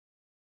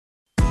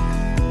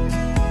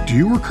Do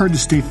you work hard to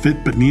stay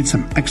fit but need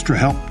some extra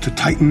help to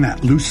tighten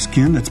that loose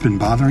skin that's been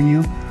bothering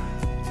you?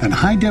 Then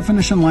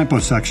high-definition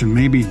liposuction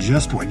may be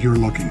just what you're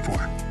looking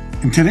for.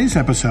 In today's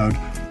episode,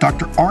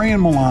 Dr.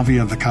 Aryan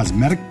Malavi of the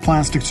Cosmetic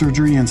Plastic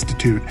Surgery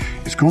Institute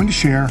is going to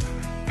share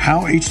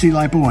how HD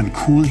Lipo and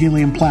Cool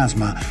Helium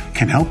Plasma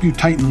can help you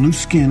tighten loose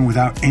skin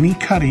without any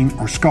cutting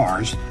or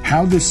scars,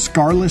 how this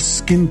scarless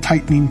skin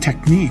tightening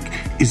technique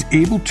is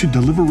able to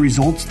deliver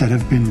results that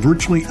have been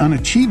virtually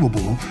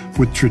unachievable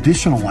with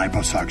traditional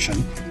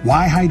liposuction,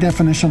 why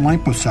high-definition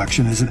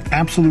liposuction is an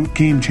absolute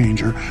game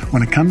changer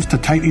when it comes to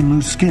tightening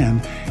loose skin,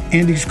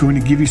 and he's going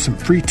to give you some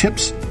free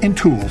tips and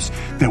tools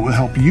that will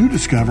help you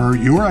discover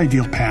your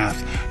ideal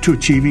path to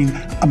achieving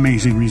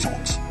amazing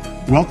results.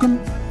 Welcome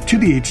to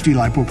the HD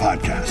Lipo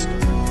Podcast.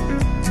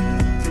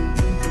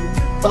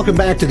 Welcome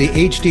back to the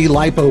HD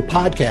Lipo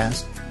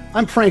Podcast.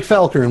 I'm Frank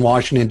Felker in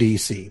Washington,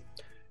 D.C.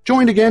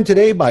 Joined again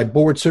today by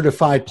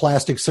board-certified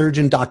plastic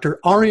surgeon Dr.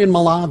 Aryan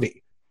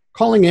Malavi,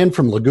 calling in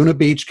from Laguna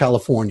Beach,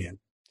 California.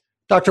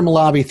 Dr.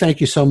 Malavi,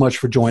 thank you so much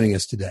for joining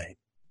us today.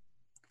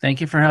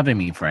 Thank you for having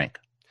me, Frank.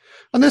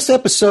 On this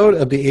episode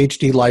of the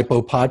HD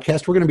Lipo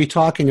Podcast, we're going to be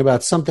talking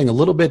about something a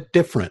little bit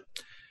different,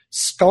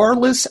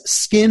 scarless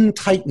skin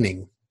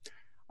tightening.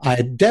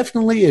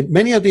 Definitely, in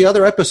many of the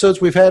other episodes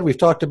we've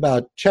talked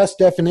about chest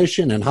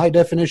definition and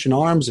high-definition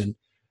arms and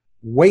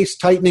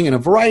waist tightening and a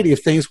variety of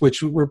things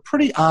which were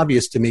pretty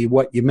obvious to me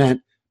what you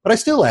meant, but I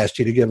still asked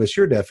you to give us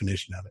your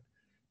definition of it.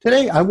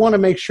 Today, I want to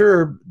make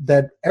sure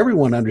that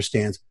everyone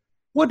understands,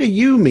 what do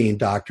you mean,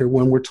 doctor,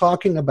 when we're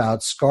talking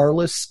about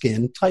scarless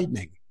skin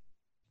tightening?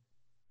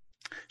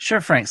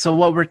 Sure, Frank. So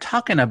what we're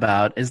talking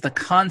about is the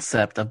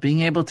concept of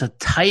being able to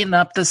tighten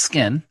up the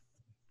skin,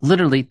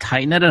 literally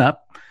tighten it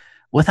up,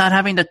 without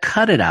having to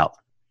cut it out.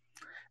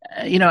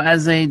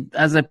 As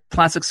a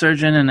plastic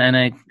surgeon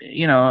and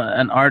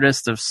an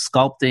artist of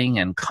sculpting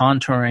and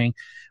contouring,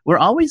 we're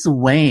always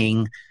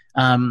weighing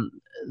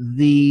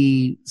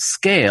the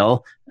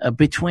scale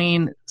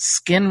between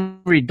skin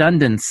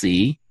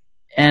redundancy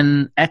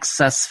and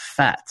excess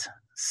fat.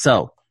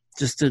 So,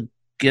 just to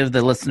give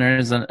the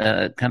listeners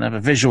a kind of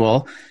a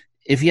visual,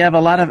 if you have a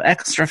lot of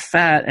extra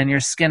fat and your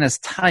skin is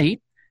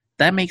tight,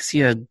 that makes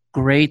you a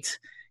great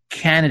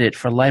candidate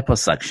for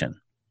liposuction.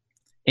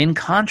 In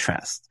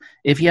contrast,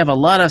 if you have a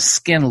lot of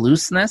skin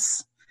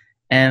looseness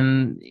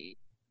and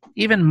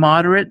even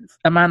moderate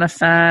amount of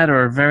fat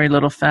or very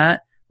little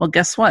fat, well,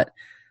 guess what?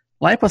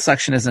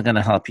 Liposuction isn't going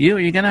to help you.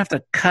 You're going to have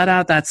to cut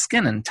out that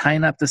skin and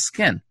tighten up the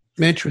skin.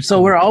 Interesting.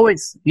 So we're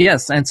always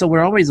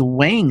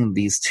weighing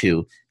these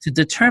two to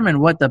determine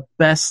what the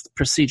best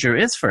procedure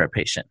is for a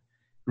patient,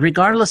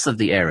 regardless of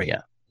the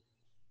area.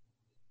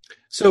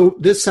 So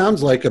this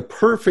sounds like a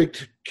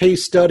perfect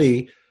case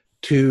study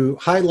to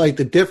highlight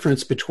the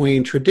difference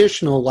between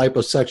traditional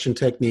liposuction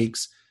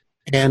techniques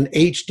and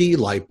HD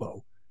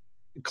lipo.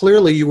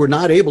 Clearly, you were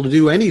not able to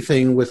do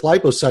anything with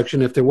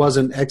liposuction if there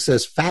wasn't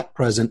excess fat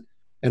present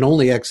and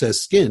only excess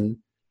skin.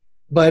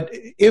 But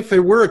if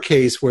there were a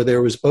case where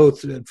there was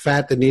both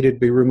fat that needed to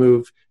be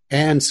removed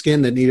and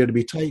skin that needed to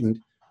be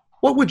tightened,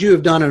 what would you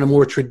have done in a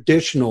more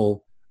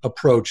traditional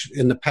approach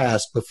in the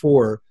past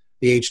before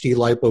the HD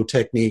lipo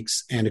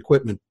techniques and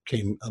equipment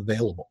came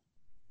available?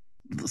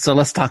 So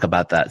let's talk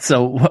about that.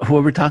 So what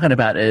we're talking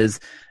about is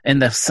in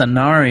the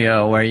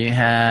scenario where you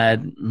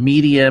had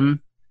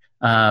medium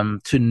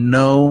to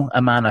no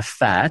amount of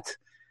fat,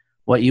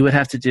 what you would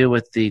have to do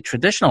with the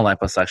traditional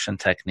liposuction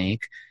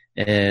technique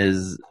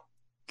is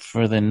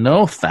for the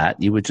no fat,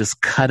 you would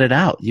just cut it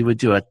out. You would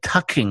do a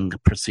tucking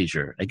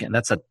procedure. Again,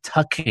 that's a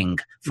tucking.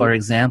 For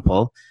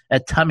example,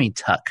 a tummy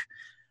tuck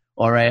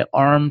or a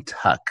arm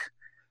tuck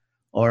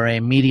or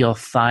a medial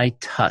thigh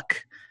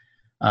tuck.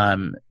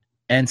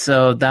 And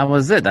so that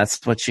was it.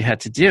 That's what you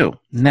had to do.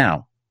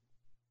 Now,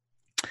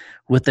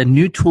 with the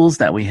new tools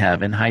that we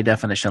have in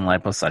high-definition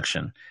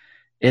liposuction,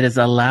 it has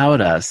allowed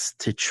us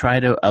to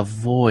try to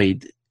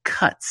avoid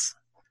cuts.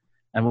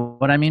 And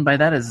what I mean by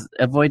that is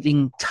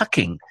avoiding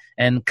tucking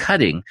and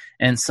cutting.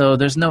 And so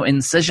there's no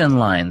incision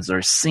lines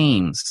or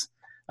seams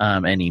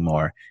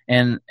anymore.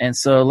 And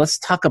so let's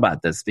talk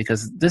about this,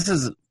 because this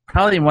is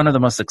probably one of the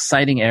most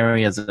exciting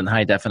areas in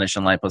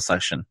high-definition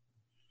liposuction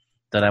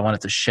that I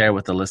wanted to share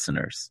with the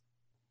listeners.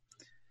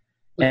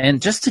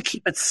 And just to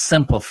keep it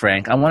simple,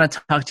 Frank, I want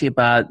to talk to you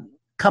about a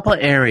couple of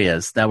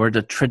areas that were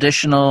the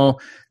traditional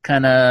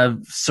kind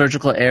of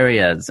surgical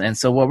areas. And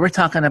so what we're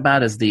talking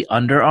about is the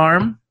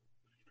underarm,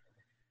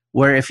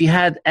 where if you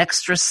had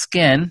extra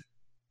skin,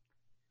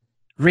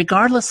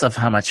 regardless of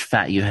how much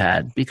fat you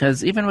had,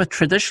 because even with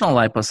traditional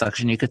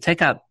liposuction, you could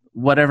take out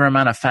whatever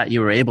amount of fat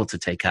you were able to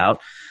take out.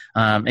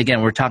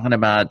 Again, we're talking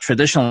about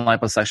traditional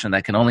liposuction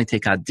that can only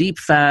take out deep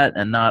fat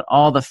and not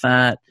all the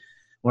fat,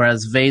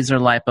 whereas Vaser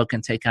lipo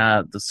can take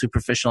out the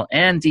superficial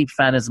and deep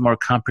fat is more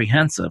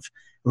comprehensive.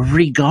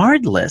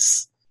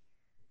 Regardless,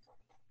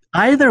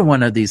 either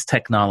one of these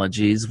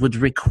technologies would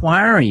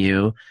require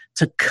you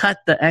to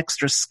cut the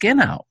extra skin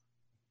out,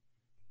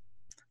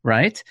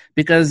 right?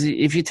 Because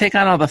if you take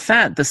out all the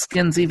fat, the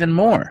skin's even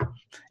more.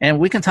 And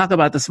we can talk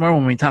about this more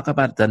when we talk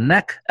about the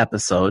neck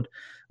episode,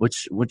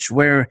 which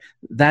where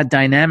that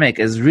dynamic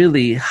is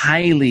really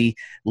highly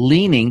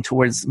leaning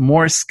towards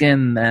more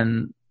skin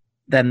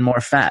than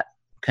more fat.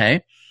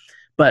 Okay.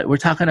 But we're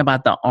talking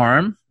about the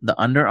arm, the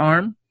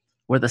underarm,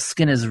 where the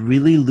skin is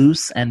really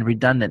loose and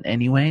redundant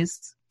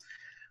anyways.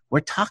 We're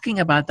talking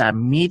about that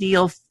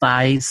medial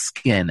thigh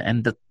skin.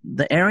 And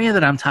the area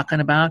that I'm talking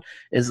about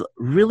is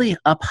really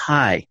up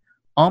high,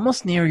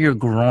 almost near your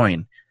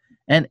groin.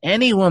 And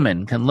any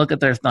woman can look at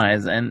their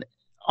thighs, and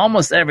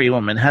almost every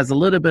woman has a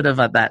little bit of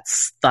that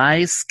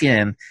thigh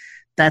skin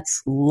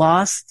that's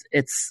lost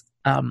its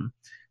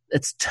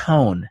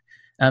tone.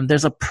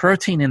 There's a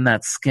protein in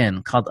that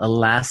skin called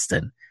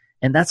elastin.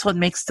 And that's what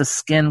makes the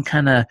skin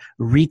kind of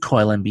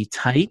recoil and be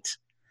tight.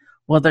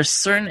 Well, there's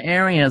certain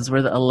areas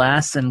where the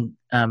elastin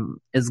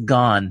is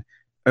gone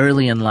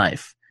early in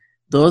life.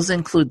 Those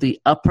include the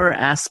upper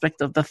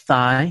aspect of the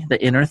thigh,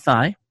 the inner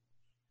thigh,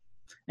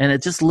 and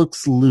it just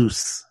looks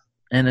loose,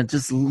 and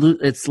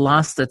it's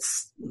lost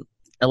its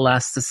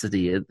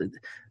elasticity.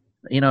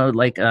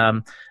 Like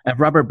a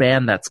rubber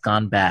band that's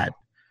gone bad.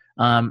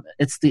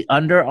 It's the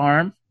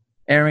underarm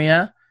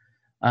area.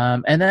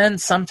 And then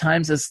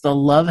sometimes it's the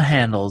love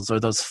handles or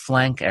those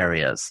flank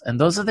areas. And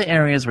those are the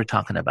areas we're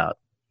talking about.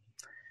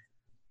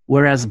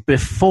 Whereas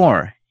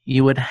before,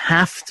 you would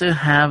have to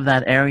have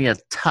that area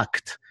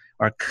tucked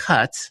or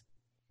cut.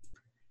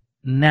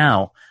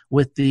 Now,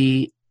 with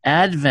the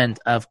advent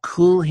of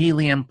Cool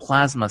Helium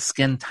Plasma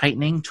skin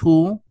tightening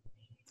tool,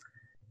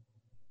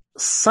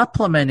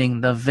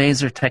 supplementing the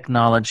Vaser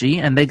technology,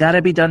 and they got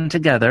to be done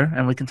together,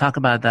 and we can talk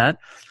about that,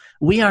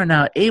 we are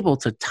now able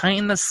to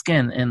tighten the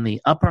skin in the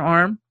upper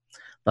arm,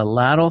 the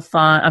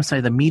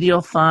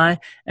medial thigh,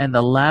 and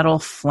the lateral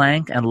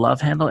flank and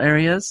love handle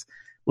areas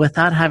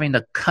without having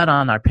to cut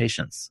on our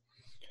patients.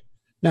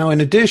 Now, in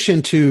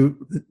addition to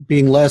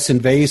being less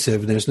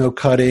invasive, there's no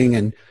cutting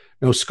and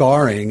no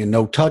scarring and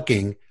no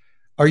tucking,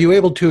 are you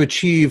able to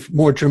achieve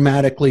more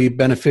dramatically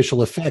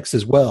beneficial effects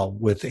as well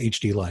with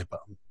HD lipo?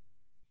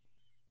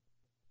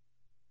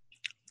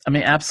 I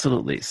mean,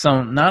 absolutely.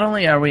 So not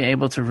only are we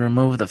able to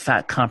remove the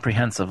fat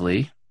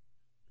comprehensively,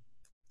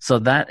 so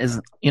that is,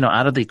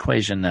 out of the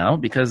equation now,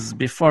 because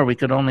before we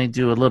could only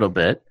do a little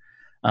bit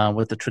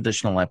with the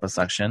traditional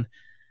liposuction.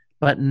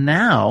 But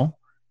now,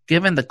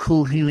 given the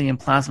Cool Helium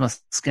Plasma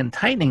skin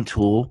tightening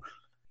tool,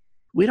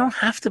 we don't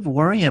have to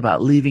worry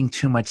about leaving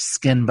too much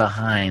skin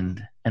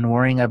behind and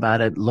worrying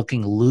about it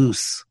looking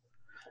loose.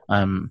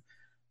 And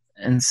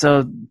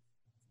so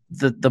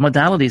the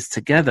modalities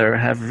together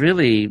have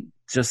really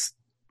just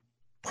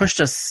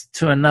pushed us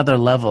to another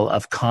level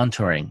of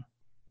contouring.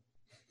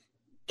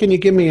 Can you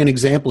give me an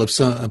example of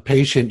a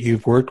patient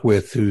you've worked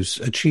with who's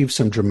achieved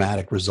some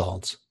dramatic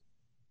results?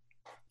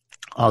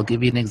 I'll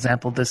give you an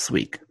example this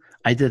week.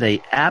 I did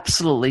a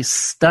absolutely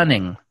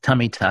stunning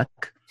tummy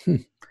tuck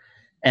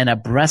and a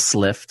breast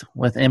lift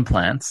with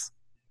implants.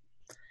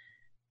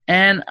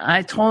 And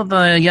I told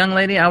the young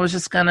lady I was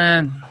just going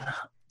to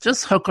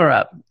hook her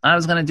up. I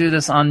was going to do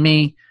this on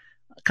me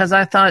because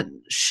I thought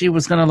she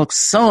was going to look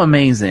so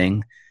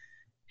amazing.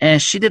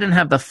 And she didn't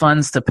have the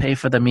funds to pay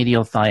for the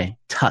medial thigh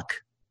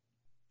tuck,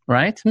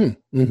 right?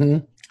 Mm-hmm.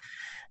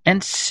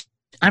 And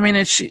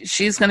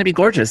she's going to be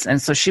gorgeous.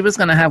 And so she was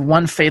going to have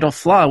one fatal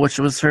flaw, which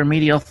was her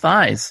medial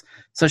thighs.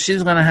 So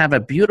she's going to have a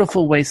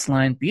beautiful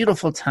waistline,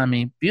 beautiful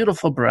tummy,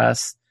 beautiful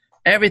breasts.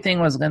 Everything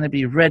was going to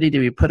be ready to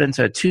be put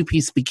into a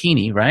two-piece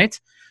bikini, right?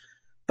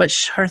 But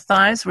her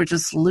thighs were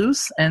just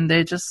loose and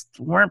they just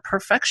weren't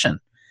perfection.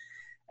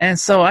 And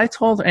so I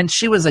told her, and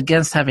she was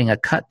against having a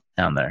cut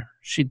down there.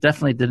 She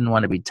definitely didn't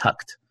want to be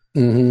tucked.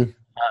 Mm-hmm.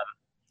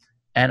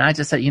 And I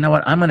just said, you know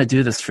what? I'm going to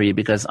do this for you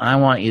because I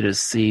want you to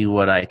see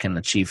what I can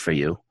achieve for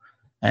you.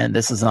 And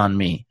this is on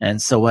me.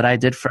 And so what I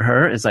did for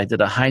her is I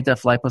did a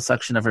high-def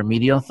liposuction of her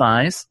medial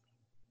thighs,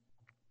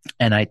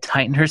 and I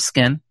tightened her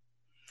skin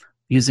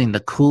using the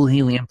Cool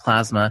Helium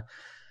Plasma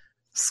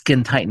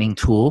skin tightening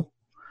tool.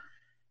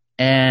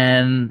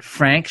 And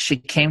Frank, she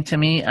came to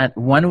me at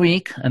 1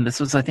 week, and this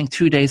was, I think,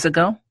 2 days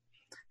ago.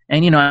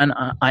 And, and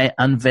I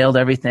unveiled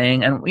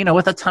everything. And,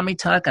 with a tummy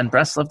tuck and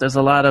breast lift, there's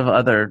a lot of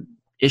other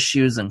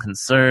issues and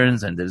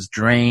concerns, and there's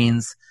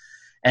drains.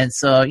 And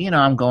so,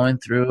 I'm going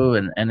through,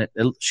 and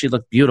she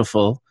looked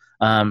beautiful,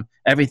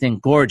 everything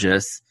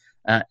gorgeous.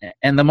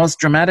 And the most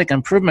dramatic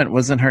improvement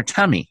was in her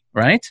tummy,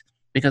 right?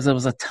 Because it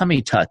was a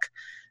tummy tuck.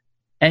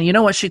 And you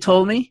know what she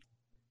told me?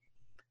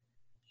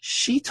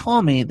 She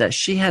told me that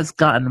she has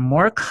gotten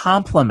more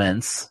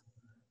compliments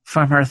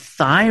from her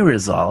thigh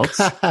results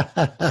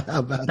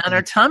than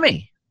her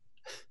tummy.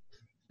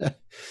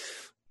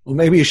 Well,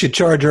 maybe you should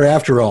charge her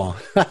after all.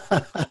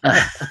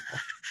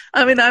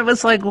 I mean, I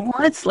was like,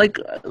 what? Like,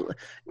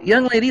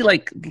 young lady,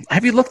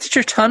 have you looked at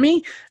your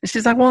tummy? And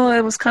she's like, well,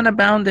 it was kind of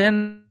bound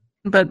in.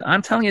 But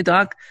I'm telling you,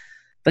 Doc,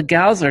 the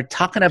gals are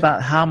talking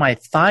about how my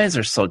thighs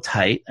are so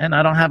tight and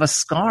I don't have a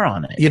scar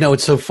on it.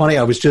 It's so funny.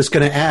 I was just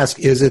going to ask,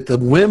 is it the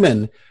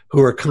women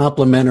who are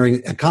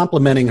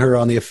complimenting her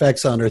on the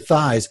effects on her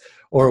thighs,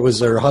 or it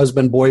was her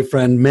husband,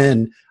 boyfriend,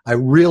 men? I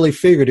really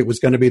figured it was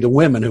going to be the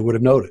women who would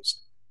have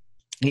noticed.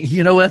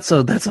 You know what?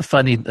 So that's a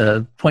funny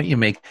point you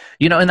make.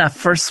 You know, in that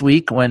first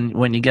week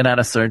when you get out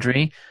of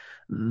surgery,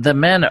 the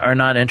men are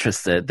not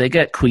interested. They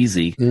get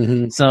queasy.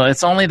 Mm-hmm. So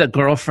it's only the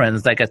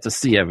girlfriends that get to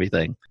see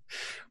everything.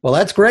 Well,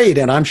 that's great.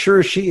 And I'm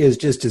sure she is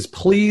just as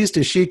pleased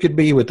as she could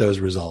be with those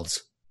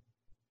results.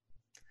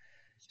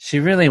 She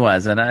really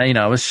was. And,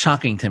 it was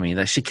shocking to me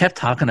that she kept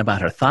talking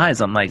about her thighs.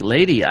 I'm like,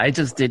 lady, I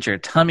just did your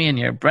tummy and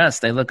your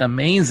breasts. They look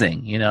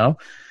amazing,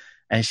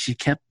 And she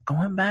kept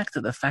going back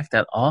to the fact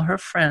that all her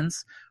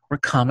friends were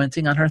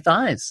commenting on her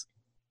thighs.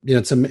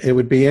 It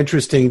would be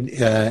interesting,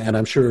 and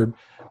I'm sure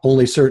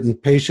only certain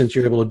patients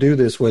you're able to do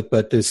this with,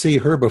 but to see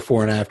her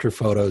before and after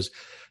photos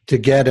to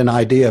get an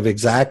idea of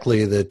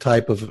exactly the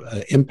type of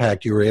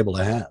impact you were able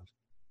to have.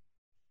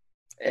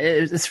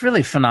 It's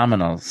really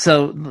phenomenal.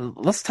 So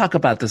let's talk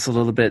about this a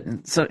little bit.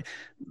 So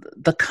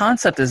the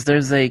concept is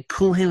there's a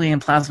cool helium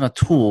plasma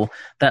tool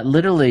that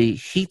literally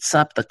heats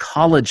up the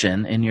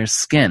collagen in your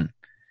skin,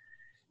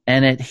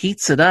 and it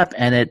heats it up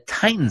and it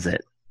tightens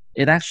it.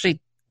 It actually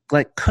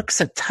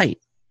cooks it tight,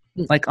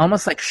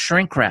 almost like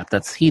shrink wrap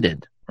that's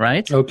heated,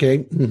 right? Okay.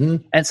 Mm-hmm.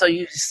 And so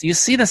you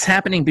see this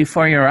happening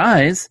before your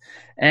eyes,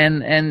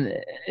 and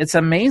it's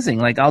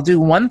amazing. I'll do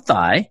one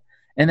thigh,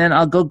 and then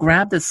I'll go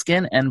grab the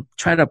skin and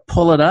try to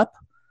pull it up,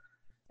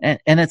 and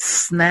it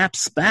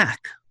snaps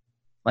back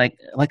like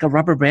a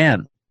rubber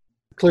band.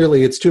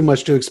 Clearly, it's too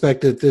much to expect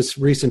that this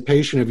recent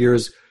patient of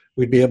yours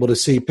we'd be able to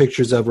see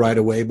pictures of right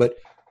away. But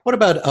what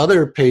about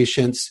other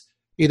patients,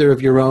 either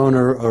of your own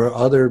or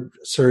other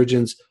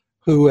surgeons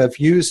who have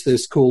used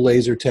this cool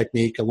laser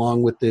technique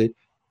along with the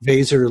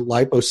Vaser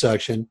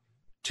liposuction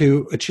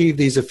to achieve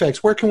these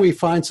effects? Where can we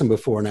find some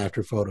before and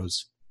after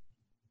photos?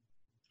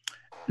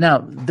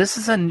 Now, this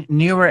is a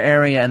newer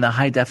area in the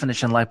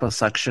high-definition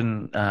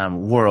liposuction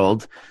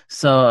world,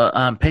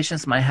 so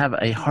patients might have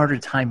a harder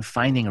time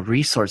finding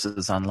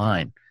resources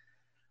online.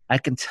 I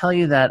can tell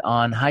you that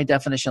on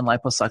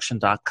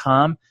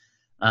high-definitionliposuction.com,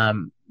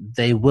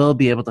 they will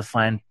be able to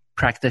find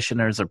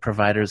practitioners or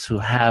providers who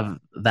have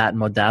that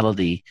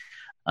modality,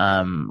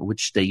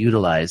 which they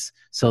utilize,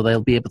 so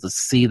they'll be able to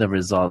see the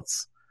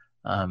results.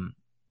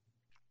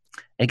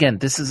 Again,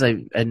 this is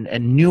a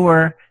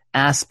newer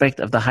aspect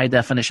of the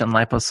high-definition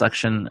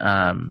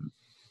liposuction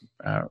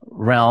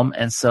realm,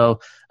 and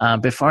so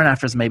before and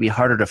afters may be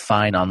harder to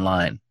find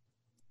online.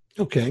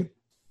 Okay.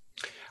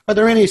 Are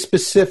there any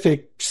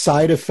specific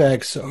side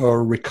effects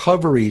or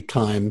recovery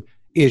time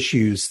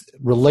issues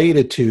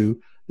related to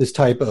this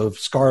type of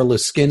scarless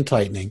skin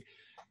tightening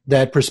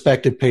that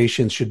prospective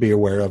patients should be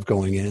aware of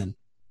going in?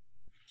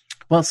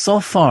 Well,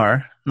 so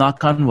far,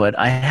 knock on wood,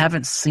 I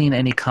haven't seen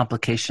any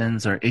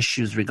complications or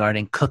issues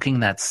regarding cooking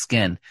that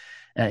skin.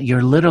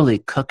 You're literally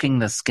cooking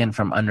the skin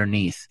from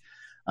underneath.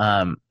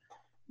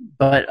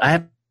 But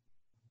I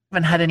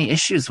haven't had any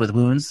issues with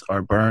wounds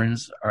or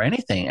burns or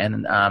anything.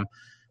 And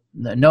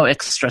no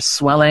extra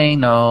swelling,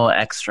 no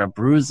extra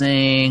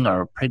bruising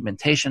or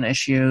pigmentation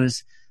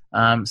issues.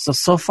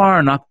 So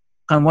far, knock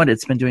on wood,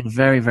 it's been doing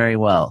very, very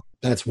well.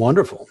 That's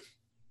wonderful.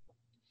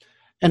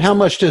 And how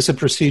much does a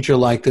procedure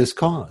like this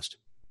cost?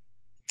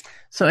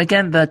 So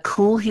again, the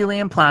cool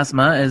helium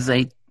plasma is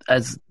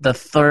the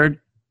third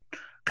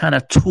kind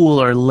of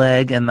tool or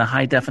leg in the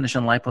high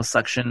definition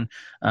liposuction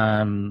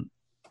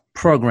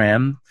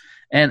program,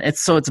 and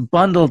it's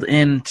bundled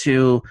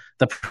into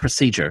the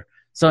procedure.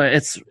 So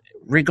it's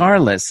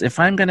regardless, if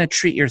I'm going to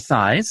treat your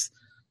thighs,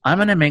 I'm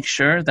going to make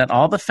sure that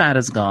all the fat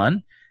is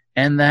gone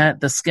and that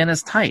the skin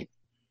is tight.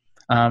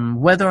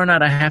 Whether or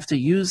not I have to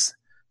use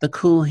the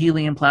cool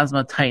helium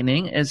plasma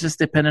tightening is just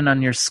dependent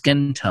on your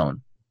skin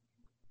tone.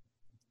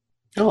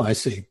 Oh, I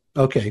see.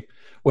 Okay.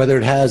 Whether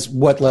it has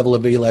what level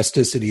of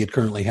elasticity it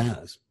currently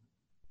has.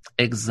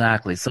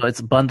 Exactly. So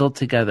it's bundled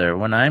together.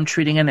 When I'm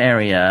treating an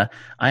area,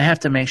 I have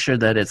to make sure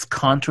that it's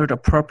contoured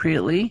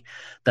appropriately,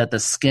 that the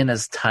skin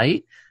is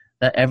tight,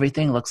 that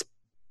everything looks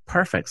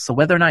perfect. So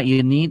whether or not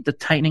you need the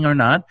tightening or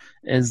not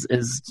is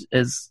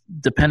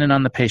dependent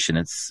on the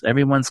patient.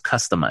 Everyone's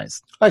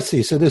customized. I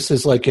see. So this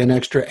is like an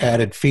extra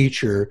added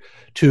feature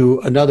to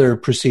another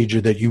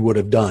procedure that you would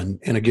have done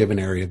in a given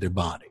area of their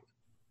body.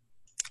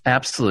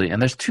 Absolutely.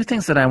 And there's two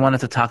things that I wanted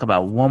to talk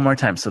about one more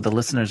time so the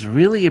listeners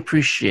really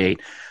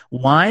appreciate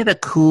why the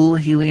cool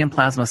helium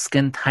plasma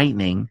skin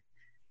tightening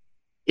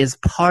is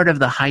part of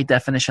the high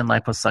definition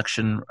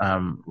liposuction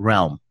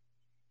realm.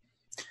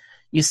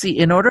 You see,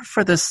 in order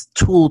for this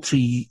tool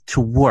to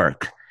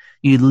work,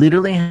 you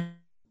literally have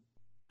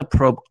to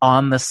probe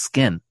on the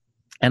skin.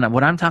 And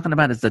what I'm talking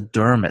about is the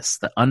dermis,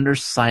 the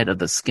underside of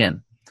the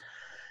skin.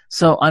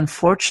 So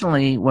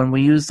unfortunately, when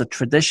we use the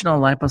traditional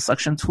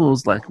liposuction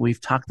tools, like we've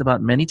talked about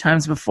many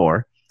times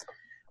before,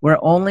 we're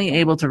only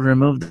able to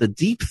remove the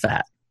deep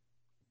fat.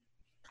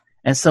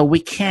 And so we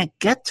can't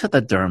get to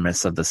the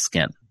dermis of the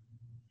skin.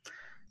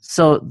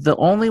 So the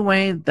only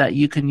way that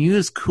you can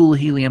use cool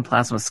helium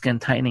plasma skin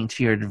tightening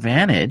to your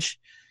advantage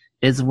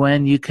is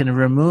when you can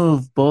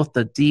remove both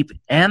the deep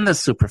and the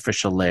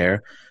superficial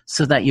layer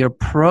so that your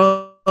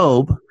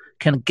probe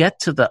can get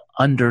to the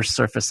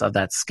undersurface of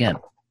that skin.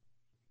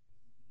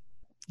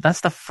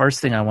 That's the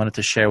first thing I wanted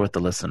to share with the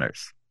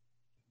listeners.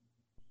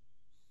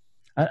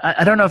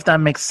 I don't know if that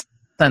makes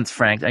sense,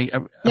 Frank.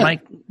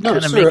 No,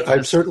 sir.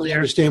 I certainly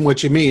understand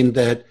what you mean.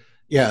 That,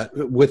 yeah,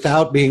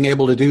 without being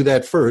able to do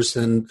that first,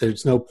 then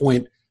there's no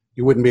point.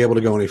 You wouldn't be able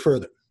to go any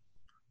further.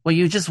 Well,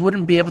 you just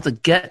wouldn't be able to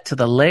get to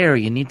the layer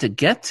you need to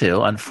get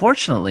to,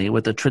 unfortunately,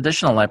 with the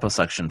traditional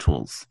liposuction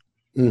tools.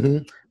 Mm-hmm.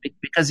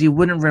 Because you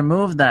wouldn't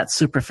remove that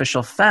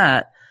superficial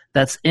fat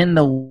that's in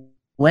the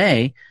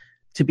way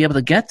to be able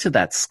to get to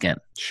that skin.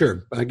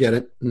 Sure, I get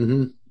it.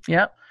 Mm-hmm.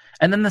 Yeah.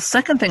 And then the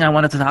second thing I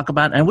wanted to talk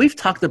about, and we've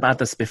talked about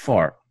this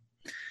before,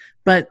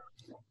 but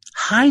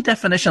high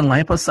definition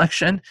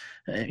liposuction,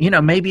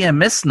 may be a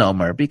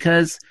misnomer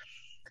because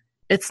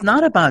it's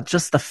not about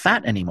just the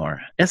fat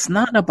anymore. It's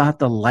not about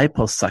the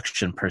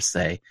liposuction per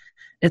se.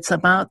 It's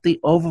about the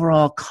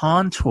overall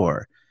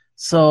contour.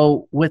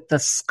 So with the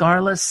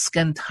scarless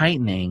skin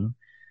tightening,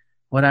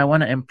 what I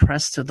want to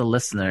impress to the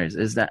listeners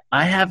is that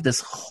I have this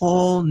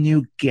whole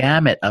new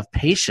gamut of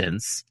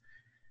patients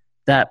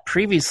that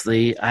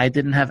previously I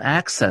didn't have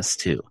access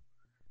to.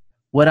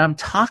 What I'm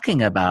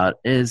talking about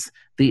is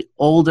the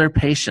older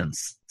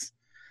patients,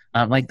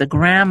 like the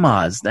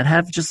grandmas that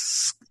have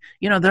just,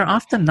 they're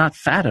often not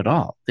fat at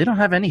all. They don't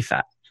have any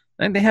fat.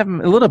 They have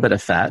a little bit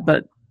of fat,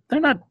 but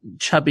they're not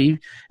chubby.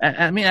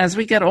 I mean, as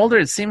we get older,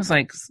 it seems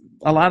like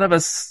a lot of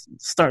us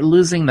start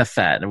losing the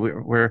fat.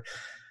 We're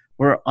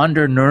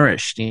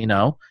undernourished,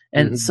 and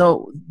Mm-hmm.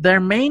 so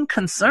their main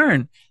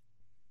concern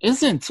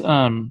isn't,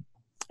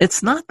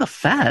 it's not the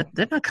fat.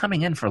 They're not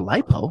coming in for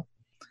lipo.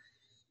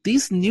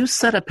 These new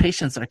set of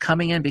patients are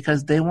coming in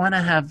because they want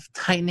to have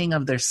tightening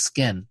of their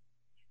skin.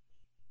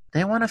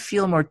 They want to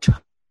feel more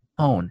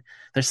tone.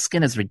 Their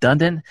skin is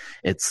redundant.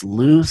 It's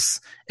loose.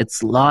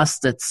 It's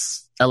lost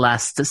its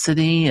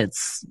elasticity.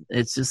 It's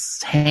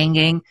just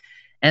hanging.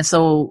 And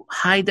so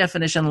high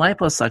definition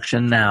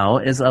liposuction now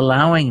is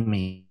allowing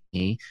me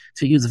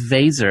to use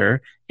Vaser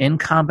in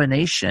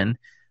combination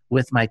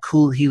with my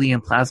Cool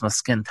Helium Plasma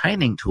skin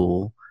tightening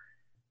tool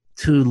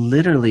to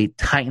literally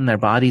tighten their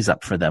bodies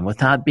up for them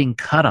without being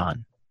cut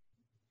on.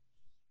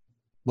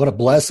 What a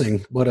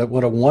blessing. What a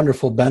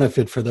wonderful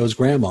benefit for those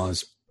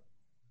grandmas.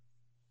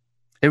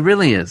 It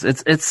really is.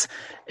 It's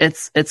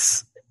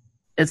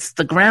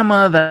the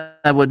grandma that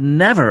I would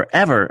never,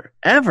 ever,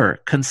 ever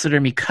consider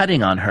me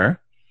cutting on her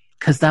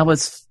because that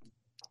was,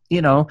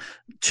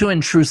 too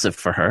intrusive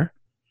for her.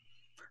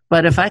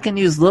 But if I can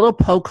use little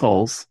poke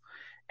holes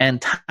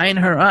and tighten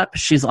her up,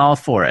 she's all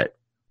for it.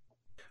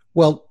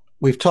 Well,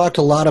 we've talked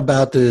a lot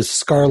about the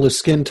scarless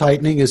skin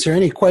tightening. Is there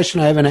any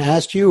question I haven't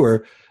asked you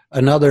or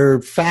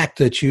another fact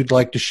that you'd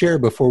like to share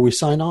before we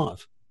sign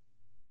off?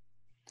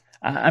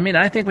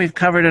 I think we've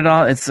covered it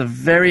all. It's a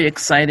very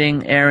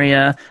exciting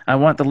area. I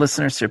want the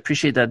listeners to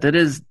appreciate that.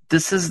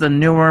 This is the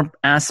newer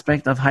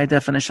aspect of high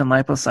definition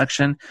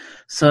liposuction.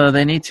 So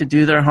they need to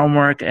do their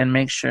homework and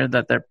make sure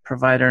that their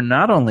provider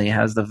not only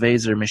has the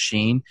Vaser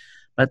machine,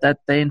 but that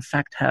they in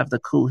fact have the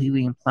Cool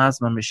Helium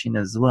Plasma machine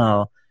as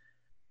well.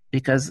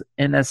 Because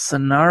in a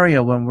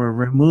scenario when we're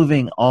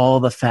removing all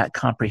the fat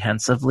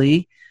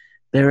comprehensively,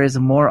 there is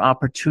more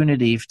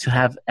opportunity to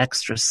have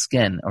extra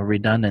skin or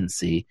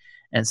redundancy.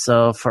 And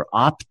so for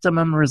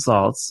optimum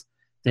results,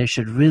 they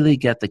should really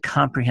get the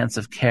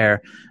comprehensive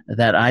care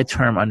that I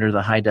term under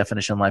the high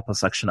definition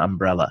liposuction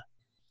umbrella.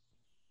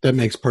 That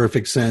makes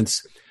perfect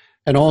sense.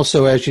 And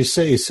also, as you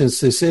say, since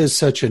this is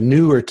such a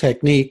newer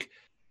technique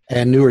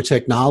and newer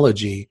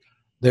technology,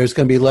 there's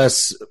going to be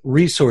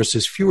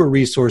fewer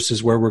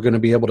resources where we're going to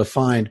be able to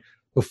find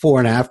before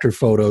and after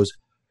photos.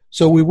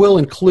 So we will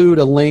include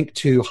a link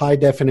to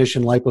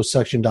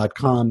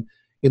highdefinitionliposuction.com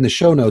in the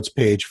show notes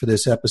page for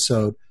this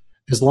episode,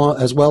 as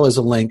well as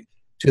a link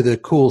to the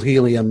Cool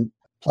Helium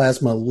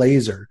Plasma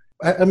Laser.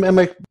 Am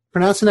I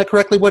pronouncing that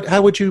correctly?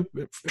 How would you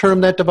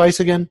term that device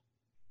again?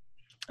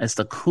 It's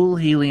the Cool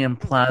Helium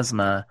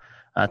Plasma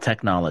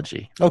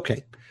technology.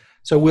 Okay.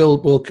 So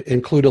we'll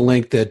include a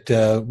link that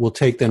will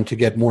take them to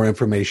get more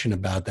information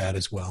about that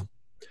as well.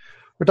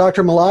 For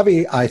Dr.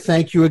 Malavi, I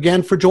thank you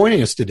again for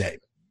joining us today.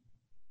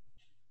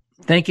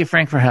 Thank you,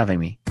 Frank, for having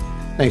me.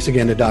 Thanks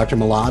again to Dr.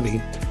 Malavi,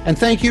 and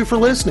thank you for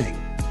listening.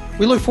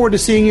 We look forward to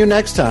seeing you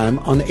next time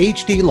on the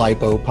HD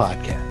Lipo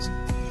Podcast.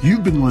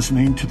 You've been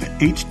listening to the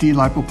HD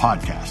Lipo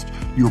Podcast,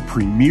 your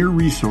premier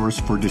resource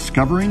for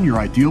discovering your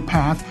ideal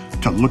path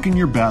to looking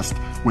your best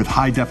with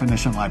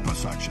high-definition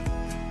liposuction.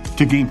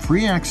 To gain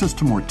free access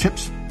to more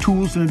tips,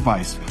 tools, and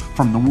advice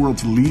from the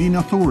world's leading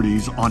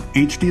authorities on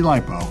HD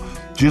Lipo,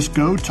 just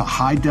go to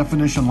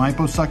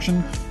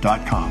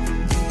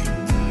highdefinitionliposuction.com.